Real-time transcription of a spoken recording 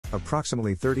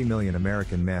Approximately 30 million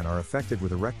American men are affected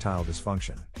with erectile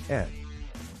dysfunction, ED.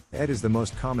 ED is the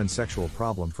most common sexual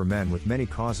problem for men, with many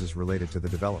causes related to the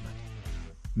development.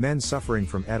 Men suffering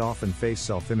from ED often face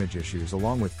self-image issues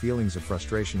along with feelings of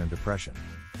frustration and depression.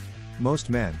 Most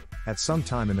men, at some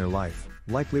time in their life,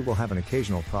 likely will have an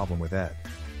occasional problem with ED.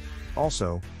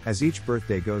 Also, as each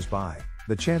birthday goes by,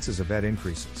 the chances of ED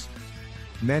increases.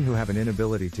 Men who have an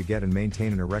inability to get and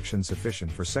maintain an erection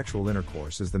sufficient for sexual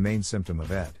intercourse is the main symptom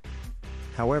of ED.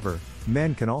 However,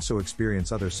 men can also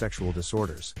experience other sexual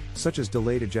disorders, such as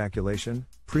delayed ejaculation,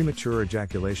 premature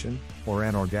ejaculation, or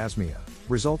anorgasmia,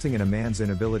 resulting in a man's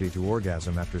inability to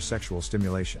orgasm after sexual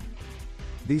stimulation.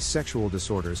 These sexual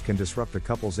disorders can disrupt a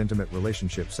couple's intimate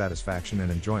relationship satisfaction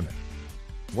and enjoyment.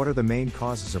 What are the main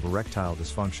causes of erectile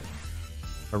dysfunction?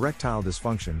 Erectile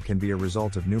dysfunction can be a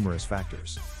result of numerous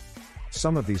factors.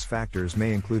 Some of these factors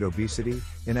may include obesity,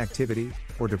 inactivity,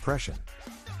 or depression.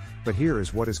 But here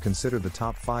is what is considered the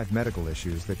top 5 medical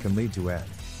issues that can lead to ED.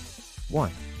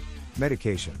 1.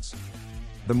 Medications.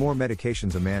 The more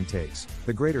medications a man takes,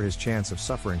 the greater his chance of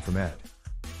suffering from ED.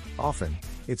 Often,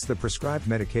 it's the prescribed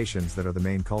medications that are the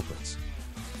main culprits.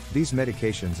 These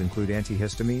medications include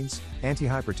antihistamines,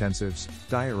 antihypertensives,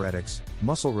 diuretics,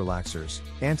 muscle relaxers,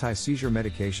 anti-seizure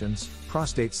medications,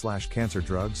 prostate/cancer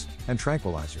drugs, and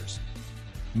tranquilizers.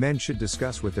 Men should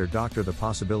discuss with their doctor the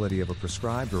possibility of a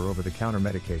prescribed or over-the-counter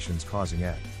medications causing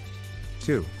ED.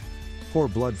 2. Poor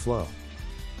blood flow.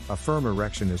 A firm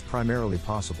erection is primarily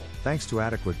possible thanks to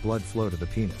adequate blood flow to the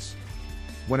penis.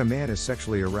 When a man is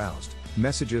sexually aroused,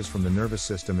 messages from the nervous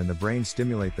system in the brain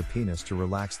stimulate the penis to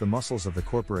relax the muscles of the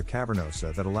corpora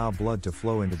cavernosa that allow blood to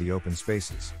flow into the open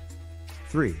spaces.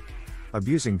 3.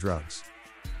 Abusing drugs.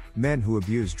 Men who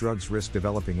abuse drugs risk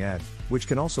developing ED, which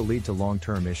can also lead to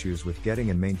long-term issues with getting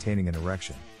and maintaining an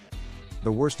erection.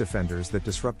 The worst offenders that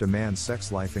disrupt a man's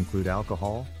sex life include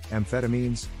alcohol,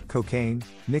 amphetamines, cocaine,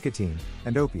 nicotine,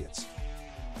 and opiates.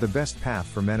 The best path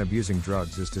for men abusing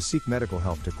drugs is to seek medical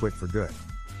help to quit for good.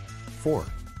 4.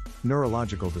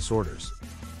 Neurological disorders.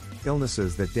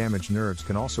 Illnesses that damage nerves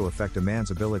can also affect a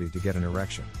man's ability to get an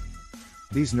erection.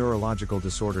 These neurological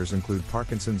disorders include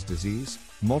Parkinson's disease,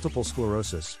 multiple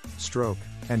sclerosis, stroke,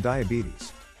 and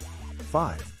diabetes.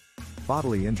 5.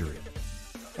 Bodily injury.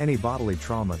 Any bodily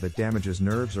trauma that damages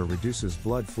nerves or reduces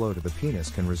blood flow to the penis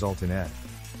can result in ED.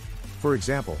 For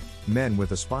example, men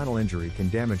with a spinal injury can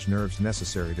damage nerves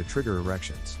necessary to trigger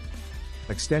erections.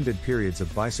 Extended periods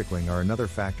of bicycling are another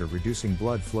factor reducing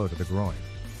blood flow to the groin.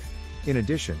 In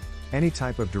addition, any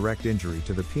type of direct injury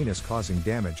to the penis causing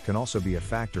damage can also be a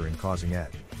factor in causing ED.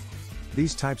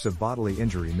 These types of bodily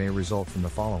injury may result from the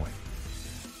following: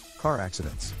 car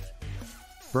accidents,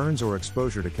 burns or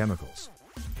exposure to chemicals,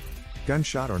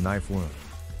 gunshot or knife wound,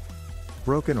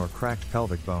 broken or cracked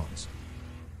pelvic bones,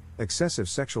 excessive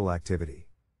sexual activity.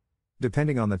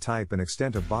 Depending on the type and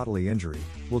extent of bodily injury,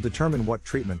 will determine what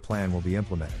treatment plan will be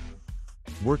implemented.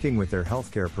 Working with their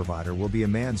healthcare provider will be a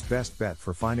man's best bet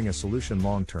for finding a solution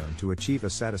long-term to achieve a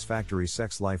satisfactory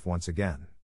sex life once again.